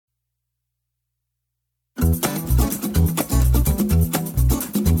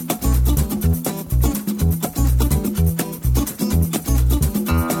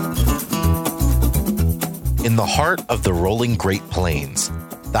In the heart of the rolling Great Plains,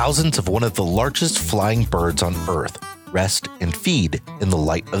 thousands of one of the largest flying birds on Earth rest and feed in the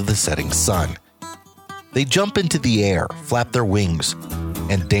light of the setting sun. They jump into the air, flap their wings,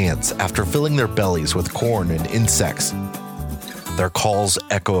 and dance after filling their bellies with corn and insects. Their calls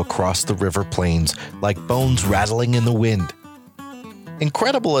echo across the river plains like bones rattling in the wind.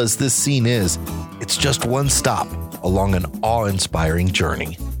 Incredible as this scene is, it's just one stop along an awe-inspiring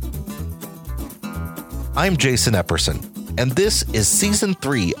journey. I'm Jason Epperson, and this is Season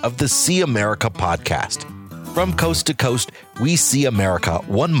 3 of the See America podcast. From coast to coast, we see America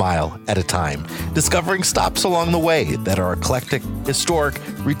 1 mile at a time, discovering stops along the way that are eclectic, historic,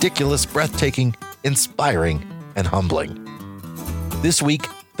 ridiculous, breathtaking, inspiring, and humbling. This week,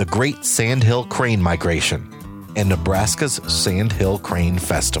 the Great Sandhill Crane Migration and Nebraska's Sandhill Crane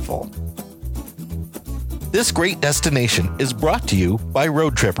Festival. This great destination is brought to you by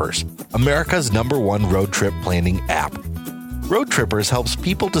Road Trippers, America's #1 road trip planning app. Road Trippers helps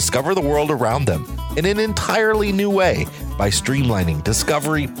people discover the world around them in an entirely new way by streamlining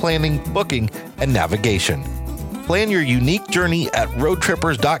discovery, planning, booking, and navigation. Plan your unique journey at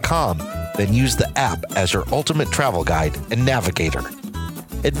roadtrippers.com, then use the app as your ultimate travel guide and navigator.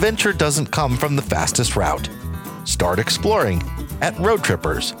 Adventure doesn't come from the fastest route. Start exploring at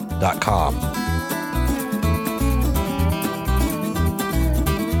roadtrippers.com.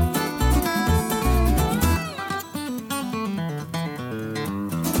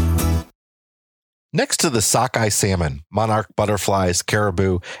 Next to the sockeye salmon, monarch butterflies,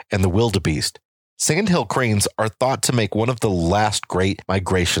 caribou, and the wildebeest, sandhill cranes are thought to make one of the last great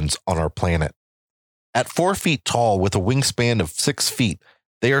migrations on our planet. At 4 feet tall with a wingspan of 6 feet,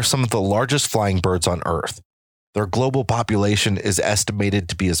 they are some of the largest flying birds on Earth. Their global population is estimated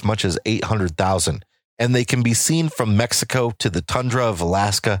to be as much as 800,000, and they can be seen from Mexico to the tundra of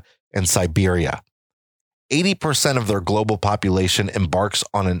Alaska and Siberia. 80% of their global population embarks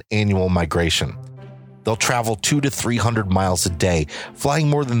on an annual migration. They'll travel 200 to 300 miles a day, flying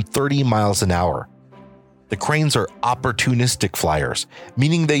more than 30 miles an hour. The cranes are opportunistic flyers,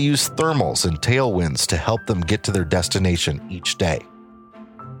 meaning they use thermals and tailwinds to help them get to their destination each day.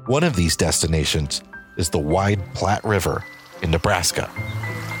 One of these destinations is the wide Platte River in Nebraska.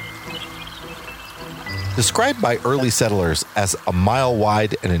 Described by early settlers as a mile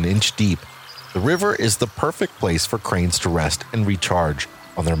wide and an inch deep, the river is the perfect place for cranes to rest and recharge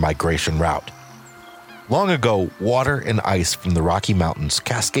on their migration route. Long ago, water and ice from the Rocky Mountains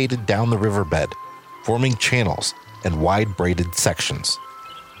cascaded down the riverbed, forming channels and wide braided sections.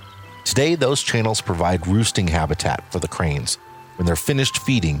 Today, those channels provide roosting habitat for the cranes when they're finished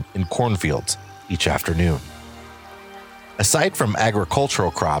feeding in cornfields each afternoon. Aside from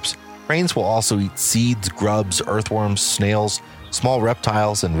agricultural crops, cranes will also eat seeds, grubs, earthworms, snails, small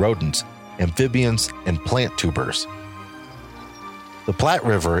reptiles and rodents, amphibians, and plant tubers. The Platte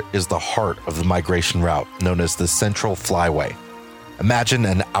River is the heart of the migration route known as the Central Flyway. Imagine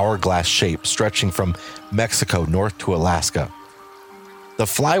an hourglass shape stretching from Mexico north to Alaska. The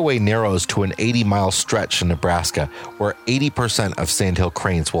flyway narrows to an 80-mile stretch in Nebraska, where 80% of sandhill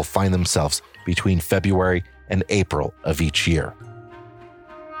cranes will find themselves between February and April of each year.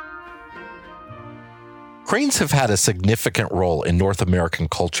 Cranes have had a significant role in North American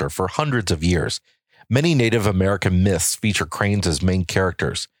culture for hundreds of years. Many Native American myths feature cranes as main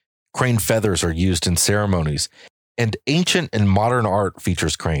characters. Crane feathers are used in ceremonies, and ancient and modern art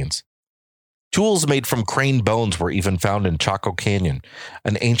features cranes. Tools made from crane bones were even found in Chaco Canyon,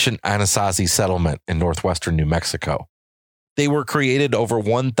 an ancient Anasazi settlement in northwestern New Mexico. They were created over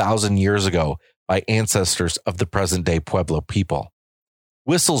 1,000 years ago by ancestors of the present-day Pueblo people.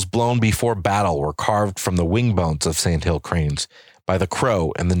 Whistles blown before battle were carved from the wing bones of sandhill cranes by the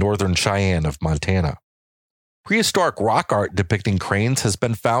Crow and the Northern Cheyenne of Montana. Prehistoric rock art depicting cranes has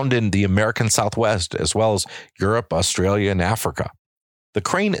been found in the American Southwest as well as Europe, Australia, and Africa. The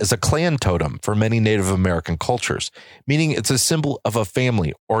crane is a clan totem for many Native American cultures, meaning it's a symbol of a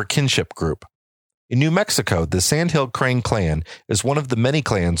family or a kinship group. In New Mexico, the Sandhill Crane Clan is one of the many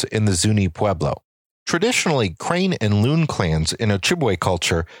clans in the Zuni Pueblo. Traditionally, Crane and Loon clans in Ojibwe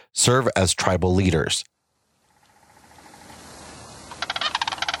culture serve as tribal leaders.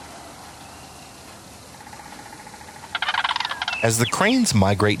 As the cranes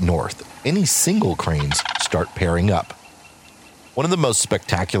migrate north, any single cranes start pairing up. One of the most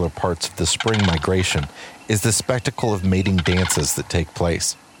spectacular parts of the spring migration is the spectacle of mating dances that take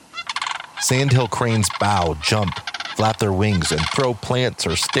place. Sandhill cranes bow, jump, flap their wings, and throw plants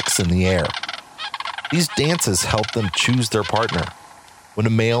or sticks in the air. These dances help them choose their partner. When a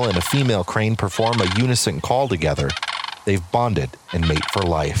male and a female crane perform a unison call together, they've bonded and mate for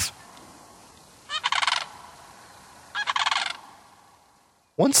life.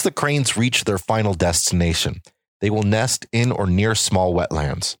 Once the cranes reach their final destination, they will nest in or near small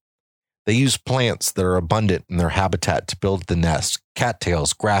wetlands. They use plants that are abundant in their habitat to build the nest,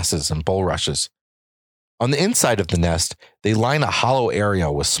 cattails, grasses, and bulrushes. On the inside of the nest, they line a hollow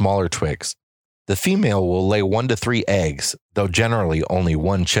area with smaller twigs. The female will lay 1 to 3 eggs, though generally only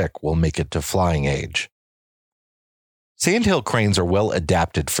one chick will make it to flying age. Sandhill cranes are well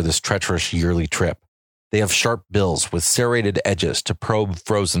adapted for this treacherous yearly trip. They have sharp bills with serrated edges to probe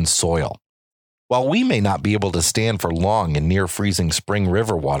frozen soil. While we may not be able to stand for long in near-freezing spring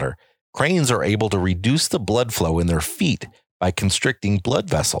river water, cranes are able to reduce the blood flow in their feet by constricting blood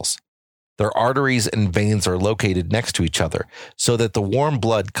vessels. Their arteries and veins are located next to each other so that the warm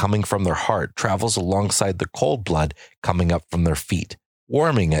blood coming from their heart travels alongside the cold blood coming up from their feet,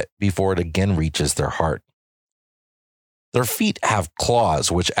 warming it before it again reaches their heart. Their feet have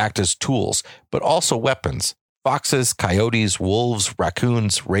claws which act as tools, but also weapons. Foxes, coyotes, wolves,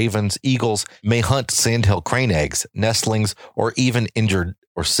 raccoons, ravens, eagles may hunt sandhill crane eggs, nestlings, or even injured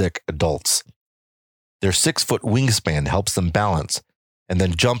or sick adults. Their 6-foot wingspan helps them balance and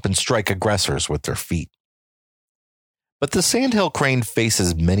then jump and strike aggressors with their feet. But the sandhill crane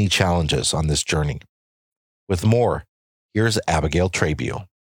faces many challenges on this journey. With more, here's Abigail Trabue.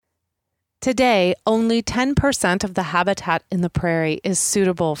 Today, only 10% of the habitat in the prairie is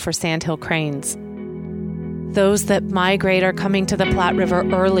suitable for sandhill cranes. Those that migrate are coming to the Platte River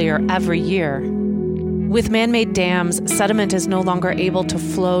earlier every year. With man-made dams, sediment is no longer able to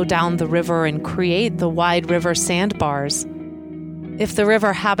flow down the river and create the wide river sandbars. If the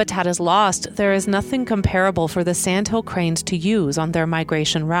river habitat is lost, there is nothing comparable for the sandhill cranes to use on their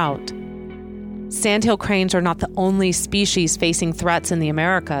migration route. Sandhill cranes are not the only species facing threats in the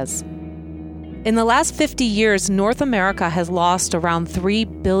Americas. In the last 50 years, North America has lost around 3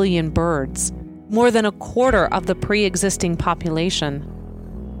 billion birds, more than a quarter of the pre-existing population.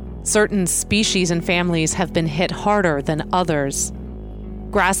 Certain species and families have been hit harder than others.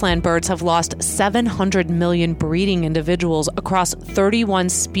 Grassland birds have lost 700 million breeding individuals across 31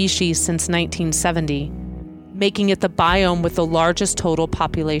 species since 1970, making it the biome with the largest total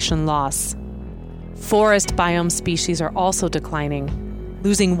population loss. Forest biome species are also declining,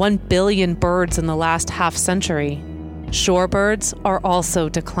 losing 1 billion birds in the last half-century. Shorebirds are also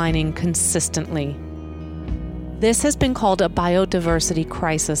declining consistently. This has been called a biodiversity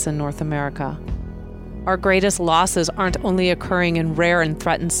crisis in North America. Our greatest losses aren't only occurring in rare and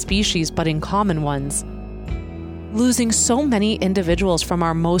threatened species, but in common ones. Losing so many individuals from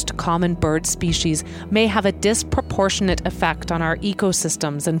our most common bird species may have a disproportionate effect on our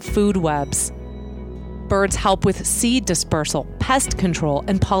ecosystems and food webs. Birds help with seed dispersal, pest control,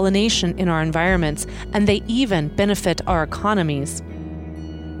 and pollination in our environments, and they even benefit our economies.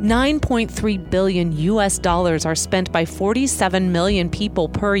 $9.3 billion are spent by 47 million people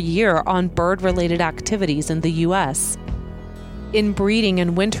per year on bird-related activities in the U.S. In breeding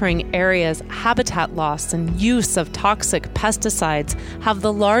and wintering areas, habitat loss and use of toxic pesticides have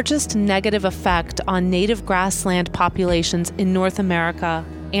the largest negative effect on native grassland populations in North America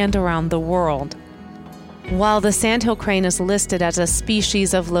and around the world. While the sandhill crane is listed as a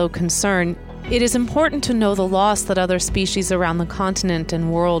species of low concern, it is important to know the loss that other species around the continent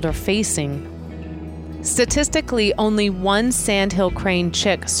and world are facing. Statistically, only 1 sandhill crane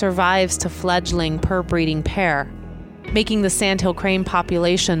chick survives to fledgling per breeding pair, making the sandhill crane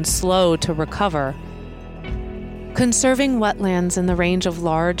population slow to recover. Conserving wetlands in the range of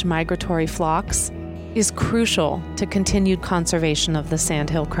large migratory flocks is crucial to continued conservation of the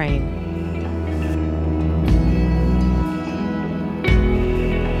sandhill crane.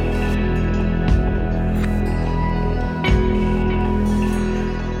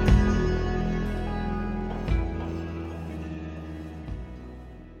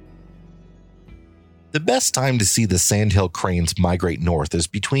 The best time to see the sandhill cranes migrate north is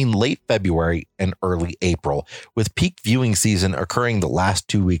between late February and early April, with peak viewing season occurring the last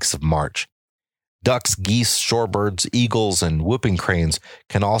 2 weeks of March. Ducks, geese, shorebirds, eagles, and whooping cranes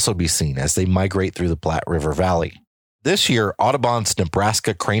can also be seen as they migrate through the Platte River Valley. This year, Audubon's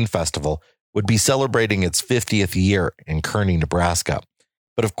Nebraska Crane Festival would be celebrating its 50th year in Kearney, Nebraska.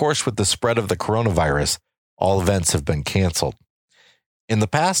 But of course, with the spread of the coronavirus, all events have been canceled. In the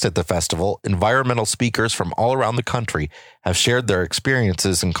past at the festival, environmental speakers from all around the country have shared their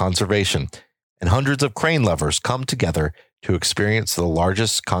experiences in conservation, and hundreds of crane lovers come together to experience the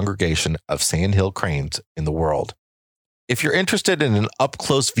largest congregation of sandhill cranes in the world. If you're interested in an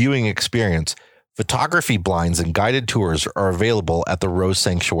up-close viewing experience, Photography blinds and guided tours are available at the Rose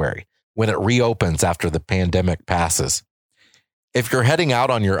Sanctuary when it reopens after the pandemic passes. If you're heading out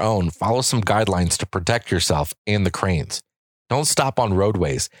on your own, follow some guidelines to protect yourself and the cranes. Don't stop on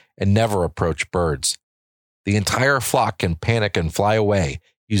roadways and never approach birds. The entire flock can panic and fly away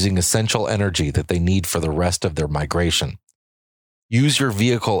using essential energy that they need for the rest of their migration. Use your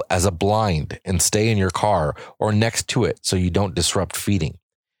vehicle as a blind and stay in your car or next to it so you don't disrupt feeding.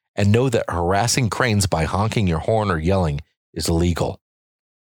 And know that harassing cranes by honking your horn or yelling is illegal.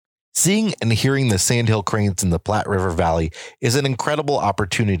 Seeing and hearing the sandhill cranes in the Platte River Valley is an incredible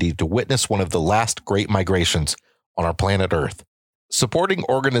opportunity to witness one of the last great migrations on our planet Earth. Supporting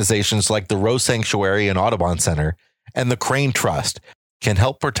organizations like the Rose Sanctuary and Audubon Center and the Crane Trust can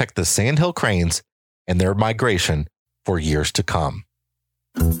help protect the sandhill cranes and their migration for years to come.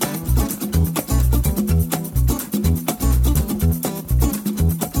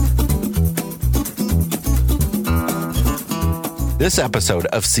 This episode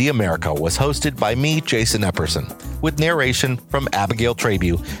of See America was hosted by me, Jason Epperson, with narration from Abigail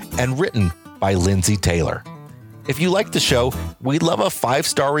Trabue and written by Lindsay Taylor. If you like the show, we'd love a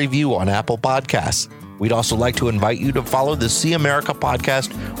 5-star review on Apple Podcasts. We'd also like to invite you to follow the See America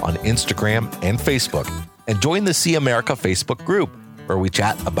podcast on Instagram and Facebook, and join the See America Facebook group, where we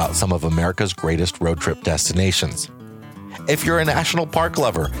chat about some of America's greatest road trip destinations. If you're a national park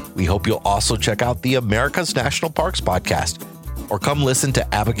lover, we hope you'll also check out the America's National Parks podcast, or come listen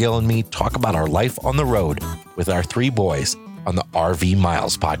to Abigail and me talk about our life on the road with our 3 boys on the RV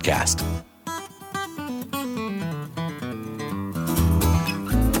Miles podcast.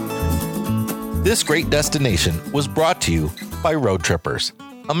 This great destination was brought to you by Road Trippers,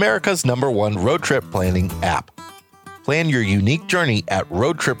 America's #1 road trip planning app. Plan your unique journey at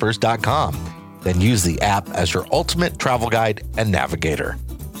roadtrippers.com, then use the app as your ultimate travel guide and navigator.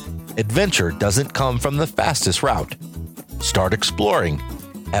 Adventure doesn't come from the fastest route. Start exploring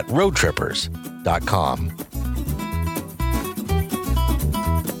at roadtrippers.com.